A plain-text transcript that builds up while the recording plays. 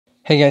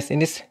Hey guys, in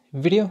this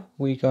video,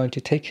 we're going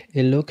to take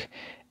a look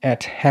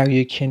at how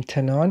you can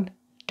turn on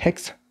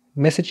text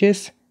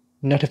messages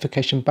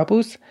notification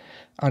bubbles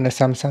on the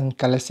Samsung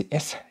Galaxy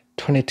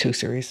S22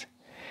 series.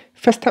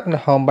 First, tap on the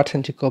home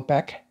button to go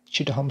back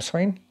to the home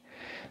screen.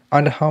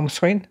 On the home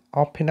screen,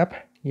 open up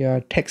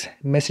your text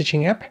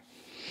messaging app.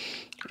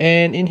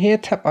 And in here,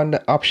 tap on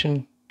the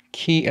option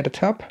key at the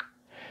top.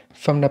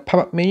 From the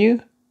pop-up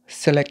menu,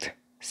 select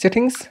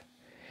Settings.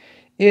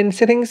 In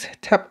Settings,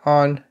 tap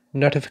on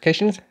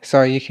Notifications.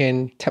 So you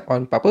can tap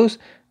on bubbles.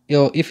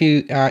 If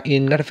you are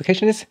in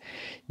Notifications,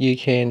 you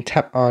can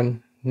tap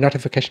on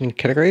Notification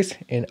Categories,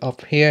 and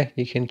up here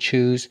you can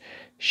choose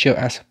Show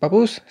as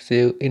Bubbles.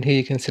 So in here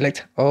you can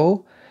select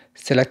All,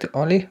 Select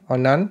Only, or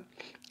None.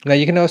 Now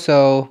you can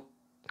also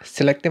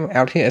select them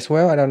out here as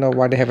well. I don't know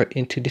why they have it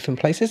in two different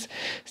places.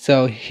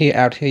 So here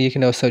out here you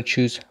can also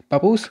choose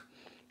Bubbles,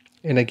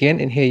 and again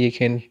in here you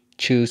can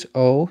choose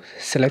All,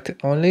 Select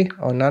Only,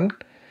 or None.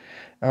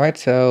 Alright,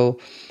 so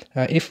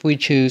if we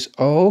choose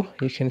all,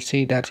 you can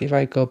see that if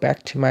I go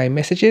back to my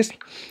messages,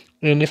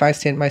 and if I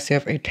send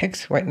myself a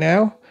text right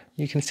now,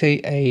 you can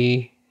see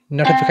a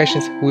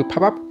notifications will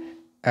pop up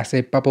as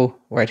a bubble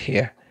right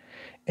here.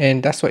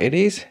 And that's what it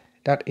is.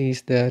 That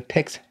is the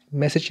text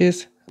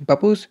messages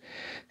bubbles.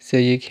 So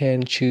you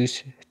can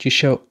choose to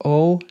show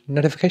all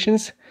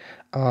notifications,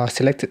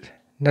 selected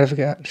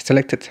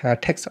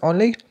text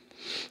only,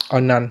 or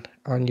none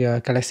on your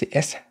Galaxy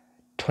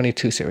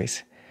S22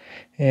 series.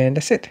 And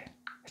that's it.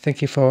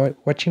 Thank you for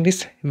watching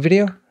this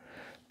video.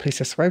 Please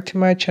subscribe to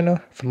my channel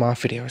for more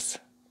videos.